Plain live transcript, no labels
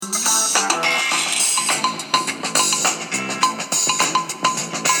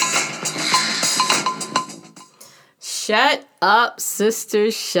Shut up,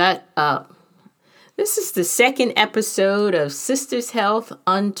 sisters, shut up. This is the second episode of Sisters Health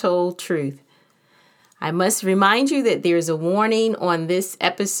Untold Truth. I must remind you that there's a warning on this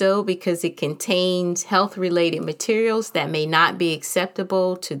episode because it contains health-related materials that may not be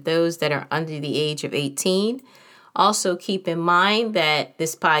acceptable to those that are under the age of 18. Also, keep in mind that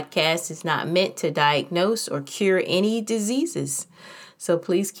this podcast is not meant to diagnose or cure any diseases. So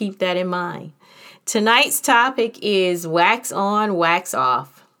please keep that in mind. Tonight's topic is wax on, wax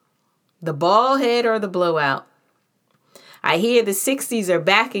off. The bald head or the blowout. I hear the 60s are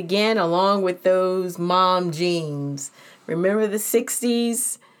back again along with those mom jeans. Remember the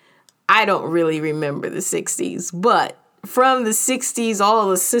 60s? I don't really remember the 60s, but from the 60s, all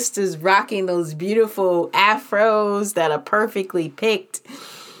the sisters rocking those beautiful afros that are perfectly picked.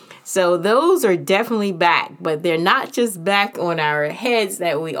 So those are definitely back, but they're not just back on our heads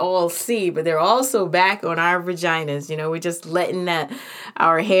that we all see, but they're also back on our vaginas. You know, we're just letting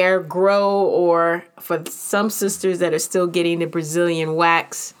our hair grow, or for some sisters that are still getting the Brazilian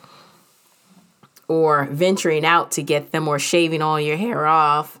wax or venturing out to get them or shaving all your hair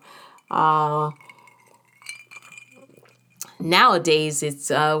off. Nowadays, it's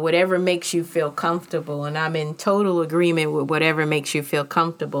whatever makes you feel comfortable, and I'm in total agreement with whatever makes you feel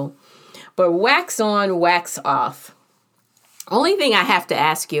comfortable. But wax on, wax off. Only thing I have to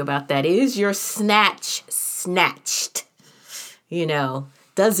ask you about that is your snatch snatched? You know,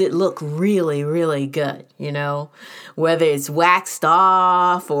 does it look really, really good? You know, whether it's waxed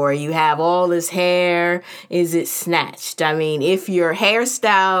off or you have all this hair, is it snatched? I mean, if your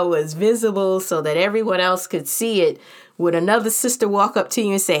hairstyle was visible so that everyone else could see it, would another sister walk up to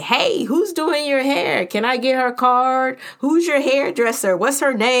you and say, hey, who's doing your hair? Can I get her card? Who's your hairdresser? What's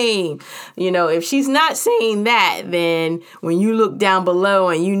her name? You know, if she's not saying that, then when you look down below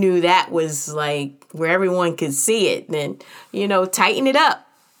and you knew that was like where everyone could see it, then, you know, tighten it up.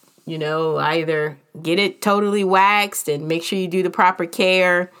 You know, either get it totally waxed and make sure you do the proper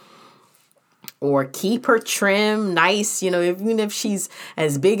care, or keep her trim nice, you know, even if she's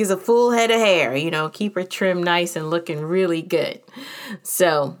as big as a full head of hair, you know, keep her trim nice and looking really good.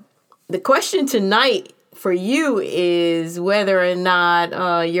 So the question tonight for you is whether or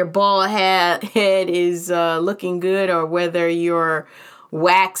not your bald head is looking good, or whether your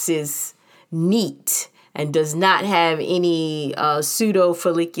wax is neat and does not have any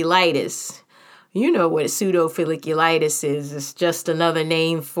pseudofolliculitis. You know what pseudofolliculitis is. It's just another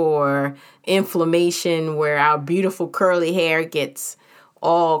name for inflammation where our beautiful curly hair gets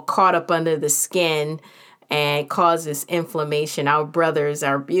all caught up under the skin and causes inflammation. Our brothers,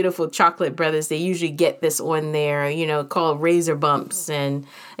 our beautiful chocolate brothers, they usually get this on their, you know, called razor bumps. And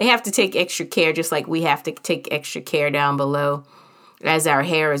they have to take extra care, just like we have to take extra care down below as our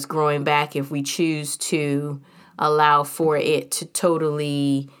hair is growing back, if we choose to allow for it to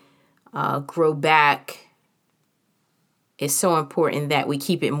totally grow back. It's so important that we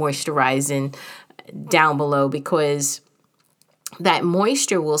keep it moisturizing down below, because that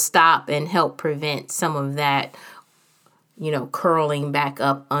moisture will stop and help prevent some of that, you know, curling back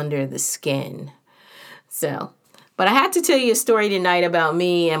up under the skin. So, but I had to tell you a story tonight about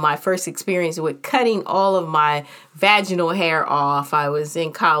me and my first experience with cutting all of my vaginal hair off. I was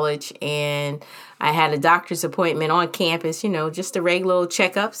in college and I had a doctor's appointment on campus, you know, just the regular old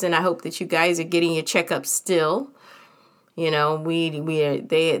checkups. And I hope that you guys are getting your checkups still. You know,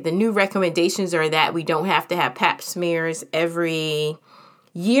 the new recommendations are that we don't have to have pap smears every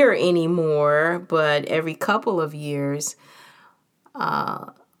year anymore, but every couple of years.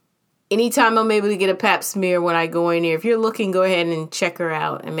 Anytime I'm able to get a pap smear when I go in there, if you're looking, go ahead and check her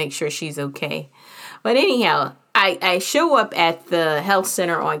out and make sure she's okay. But anyhow, I show up at the health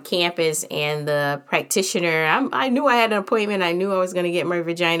center on campus, and the practitioner, I knew I had an appointment. I knew I was going to get my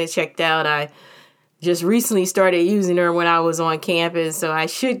vagina checked out. I just recently started using her when I was on campus, so I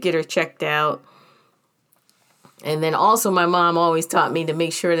should get her checked out. And then also my mom always taught me to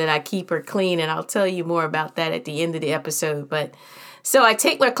make sure that I keep her clean, and I'll tell you more about that at the end of the episode. But so I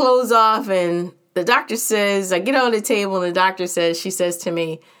take my clothes off, and the doctor says, I get on the table, and the doctor says, she says to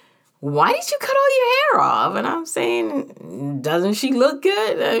me, why did you cut all your hair off? And I'm saying, doesn't she look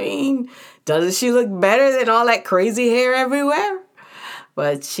good? I mean, doesn't she look better than all that crazy hair everywhere?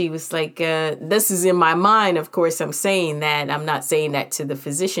 But she was like, this is in my mind. Of course, I'm saying that. I'm not saying that to the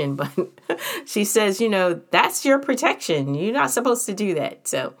physician, but she says, you know, that's your protection. You're not supposed to do that.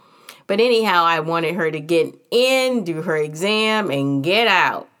 So, but anyhow, I wanted her to get in, do her exam, and get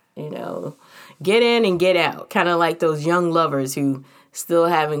out, you know, get in and get out. Kind of like those young lovers who still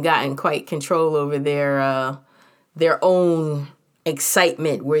haven't gotten quite control over their own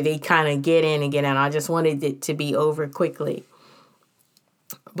excitement where they kind of get in and get out. I just wanted it to be over quickly.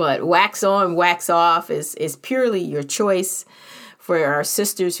 But wax on, wax off is purely your choice. For our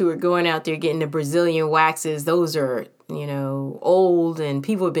sisters who are going out there getting the Brazilian waxes, those are, old, and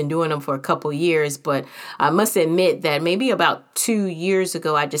people have been doing them for a couple years. But I must admit that maybe about 2 years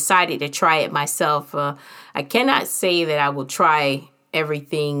ago, I decided to try it myself. I cannot say that I will try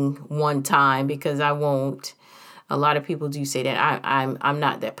everything one time, because I won't. A lot of people do say that. I'm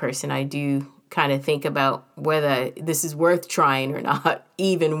not that person. I do kind of think about whether this is worth trying or not,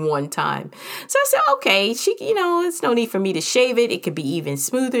 even one time. So I said, okay, it's no need for me to shave it. It could be even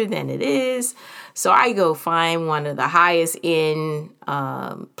smoother than it is. So I go find one of the highest end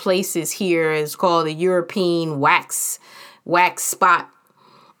places here. It's called the European Wax Spot.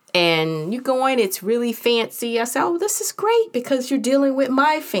 And you go in, it's really fancy. I said, oh, this is great, because you're dealing with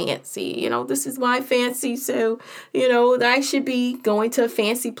my fancy. This is my fancy. So, I should be going to a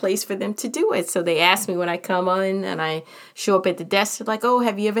fancy place for them to do it. So they ask me when I come on and I show up at the desk, they're like, oh,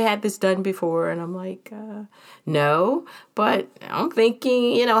 have you ever had this done before? And I'm like, no, but I'm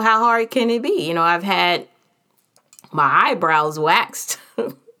thinking, how hard can it be? I've had my eyebrows waxed,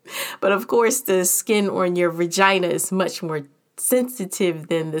 but of course the skin on your vagina is much more sensitive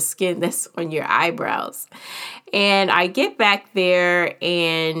than the skin that's on your eyebrows. And I get back there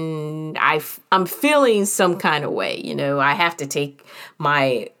and I'm feeling some kind of way. I have to take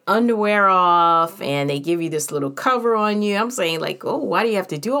my underwear off, and they give you this little cover on you. I'm saying, like, oh, why do you have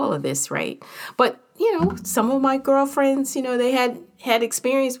to do all of this, right? But some of my girlfriends, they had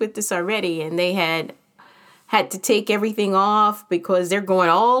experience with this already, and they had to take everything off because they're going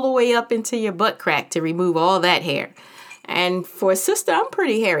all the way up into your butt crack to remove all that hair. And for a sister, I'm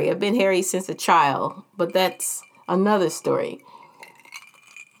pretty hairy. I've been hairy since a child, but that's another story.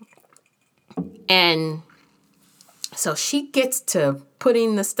 And so she gets to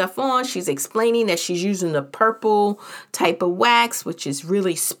putting the stuff on. She's explaining that she's using the purple type of wax, which is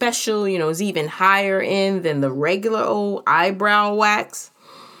really special. It's even higher end than the regular old eyebrow wax.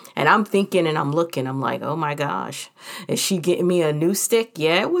 And I'm thinking and I'm looking, I'm like, oh my gosh, is she getting me a new stick?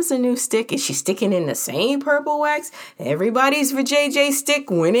 Yeah, it was a new stick. Is she sticking in the same purple wax? Everybody's for JJ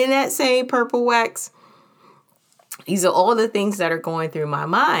stick went in that same purple wax. These are all the things that are going through my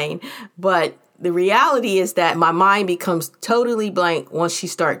mind. But the reality is that my mind becomes totally blank once she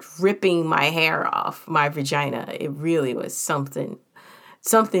starts ripping my hair off my vagina. It really was something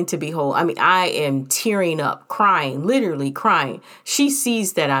to behold. I mean, I am tearing up, crying, literally crying. She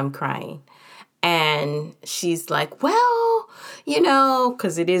sees that I'm crying. And she's like, well,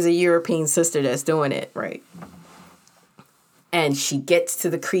 because it is a European sister that's doing it, right? And she gets to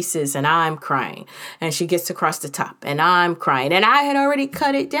the creases and I'm crying. And she gets across the top and I'm crying. And I had already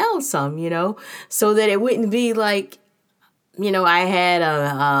cut it down some, so that it wouldn't be like, I had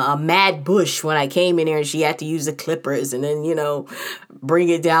a mad bush when I came in there, and she had to use the clippers and then, bring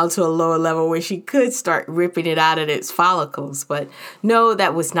it down to a lower level where she could start ripping it out of its follicles. But no,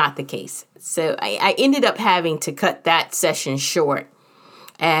 that was not the case. So I ended up having to cut that session short.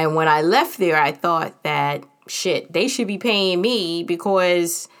 And when I left there, I thought that, shit, they should be paying me,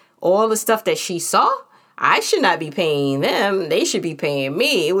 because all the stuff that she saw, I should not be paying them. They should be paying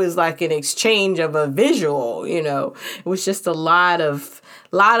me. It was like an exchange of a visual, It was just a lot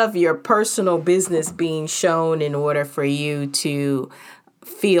of your personal business being shown in order for you to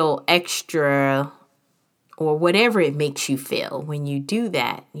feel extra, or whatever it makes you feel when you do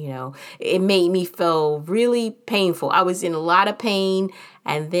that. It made me feel really painful. I was in a lot of pain.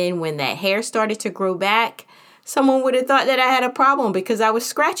 And then when that hair started to grow back, someone would have thought that I had a problem because I was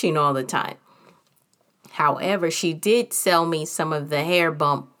scratching all the time. However, she did sell me some of the hair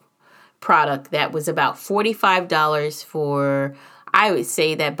bump product that was about $45 for, I would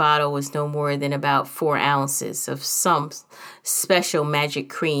say that bottle was no more than about 4 ounces of some special magic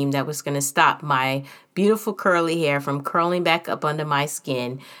cream that was going to stop my beautiful curly hair from curling back up under my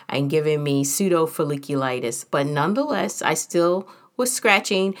skin and giving me pseudo folliculitis. But nonetheless, I still was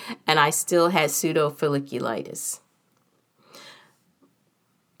scratching and I still had pseudo folliculitis.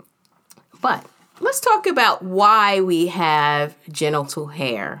 But let's talk about why we have genital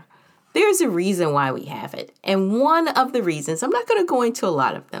hair. There's a reason why we have it. And one of the reasons, I'm not going to go into a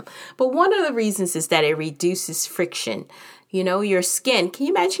lot of them, but one of the reasons is that it reduces friction. Your skin, can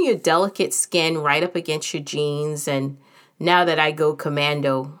you imagine your delicate skin right up against your jeans? And now that I go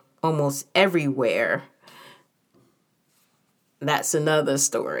commando almost everywhere, that's another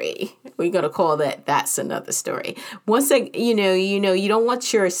story. We're going to call that's another story. Once you don't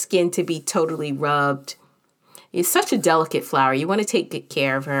want your skin to be totally rubbed. It's such a delicate flower. You want to take good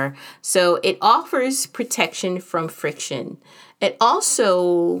care of her. So it offers protection from friction. It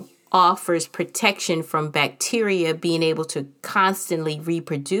also offers protection from bacteria being able to constantly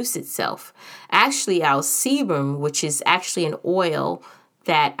reproduce itself. Actually, our sebum, which is actually an oil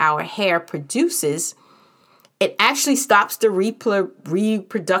that our hair produces, it actually stops the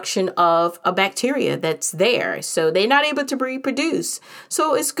reproduction of a bacteria that's there. So they're not able to reproduce.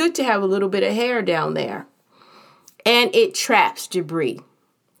 So it's good to have a little bit of hair down there. And it traps debris.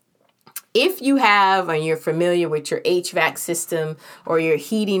 If you have, and you're familiar with your HVAC system or your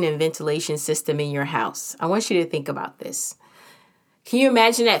heating and ventilation system in your house, I want you to think about this. Can you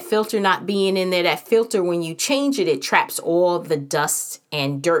imagine that filter not being in there? That filter, when you change it, it traps all the dust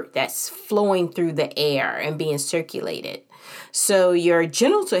and dirt that's flowing through the air and being circulated. So your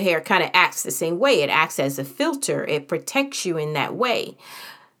genital hair kind of acts the same way. It acts as a filter. It protects you in that way.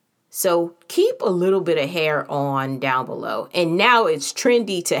 So keep a little bit of hair on down below. And now it's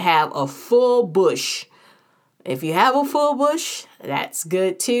trendy to have a full bush. If you have a full bush, that's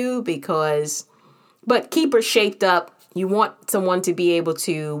good too, but keep her shaped up. You want someone to be able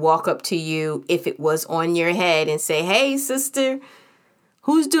to walk up to you if it was on your head and say, hey, sister,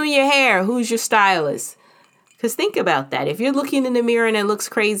 who's doing your hair? Who's your stylist? Because think about that. If you're looking in the mirror and it looks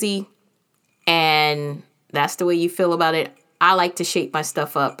crazy and that's the way you feel about it, I like to shape my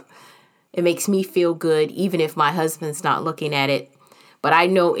stuff up. It makes me feel good, even if my husband's not looking at it. But I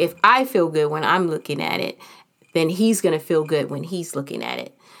know if I feel good when I'm looking at it, then he's going to feel good when he's looking at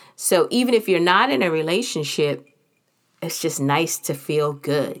it. So even if you're not in a relationship, it's just nice to feel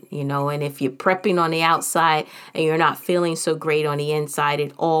good, and if you're prepping on the outside and you're not feeling so great on the inside,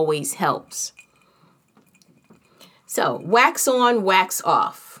 it always helps. So wax on, wax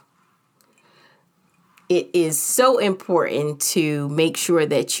off. It is so important to make sure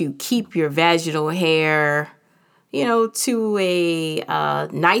that you keep your vaginal hair, to a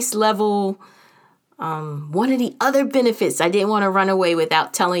nice level. One of the other benefits, I didn't want to run away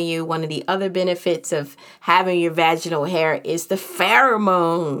without telling you, one of the other benefits of having your vaginal hair is the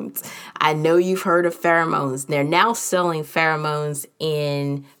pheromones. I know you've heard of pheromones. They're now selling pheromones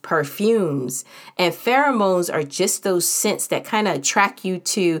in perfumes. And pheromones are just those scents that kind of attract you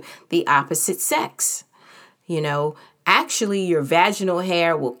to the opposite sex. Actually, your vaginal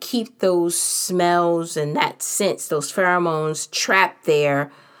hair will keep those smells and that scents, those pheromones trapped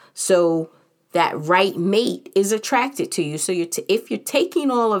there. So that right mate is attracted to you. So if you're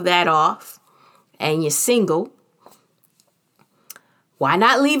taking all of that off and you're single, why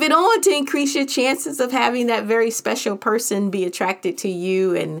not leave it on to increase your chances of having that very special person be attracted to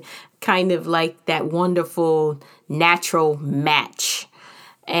you and kind of like that wonderful natural match?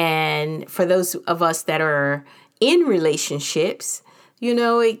 And for those of us that are in relationships,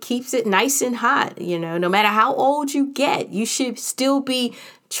 it keeps it nice and hot. No matter how old you get, you should still be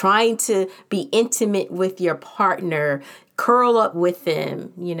trying to be intimate with your partner, curl up with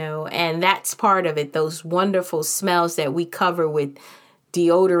them, and that's part of it. Those wonderful smells that we cover with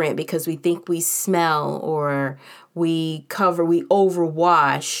deodorant because we think we smell, or we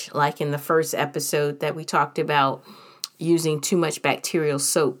overwash, like in the first episode that we talked about using too much bacterial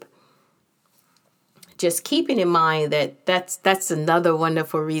soap. Just keeping in mind that that's another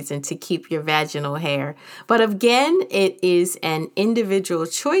wonderful reason to keep your vaginal hair. But again, it is an individual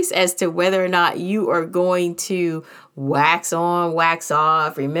choice as to whether or not you are going to wax on, wax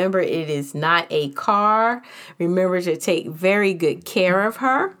off. Remember, it is not a car. Remember to take very good care of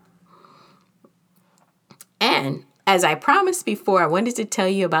her. And as I promised before, I wanted to tell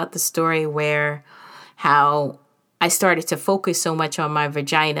you about the story how I started to focus so much on my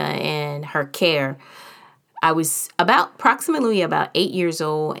vagina and her care. I was approximately about 8 years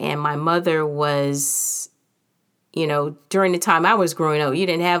old, and my mother was, during the time I was growing up, you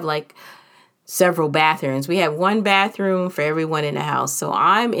didn't have like several bathrooms. We had one bathroom for everyone in the house. So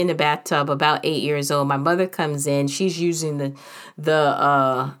I'm in the bathtub about 8 years old. My mother comes in. She's using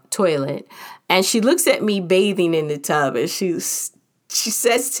the toilet, and she looks at me bathing in the tub, and she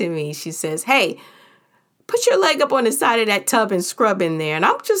says to me, hey, put your leg up on the side of that tub and scrub in there. And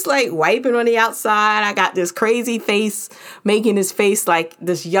I'm just like wiping on the outside. I got this crazy face, making this face like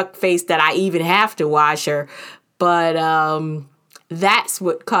this yuck face that I even have to wash her. But that's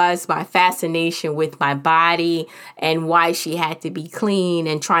what caused my fascination with my body and why she had to be clean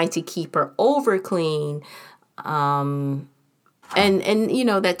and trying to keep her over clean. And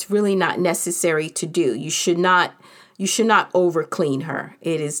that's really not necessary to do. You should not over clean her.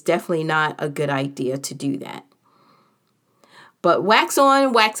 It is definitely not a good idea to do that. But wax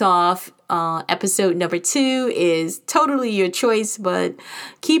on, wax off. Episode number 2 is totally your choice, but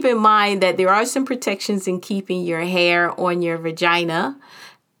keep in mind that there are some protections in keeping your hair on your vagina,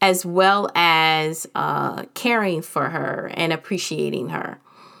 as well as caring for her and appreciating her.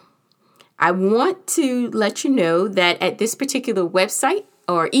 I want to let you know that at this particular website,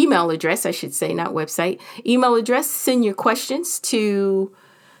 or email address, I should say, not website, email address, send your questions to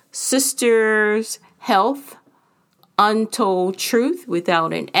Sisters Health Untold Truth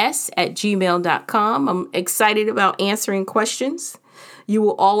without an S at gmail.com. I'm excited about answering questions. You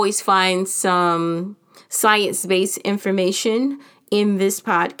will always find some science-based information in this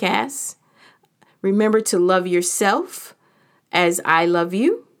podcast. Remember to love yourself as I love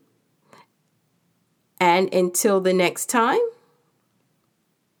you. And until the next time,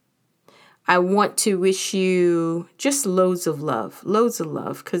 I want to wish you just loads of love,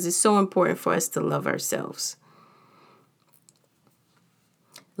 because it's so important for us to love ourselves.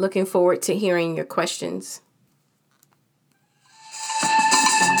 Looking forward to hearing your questions.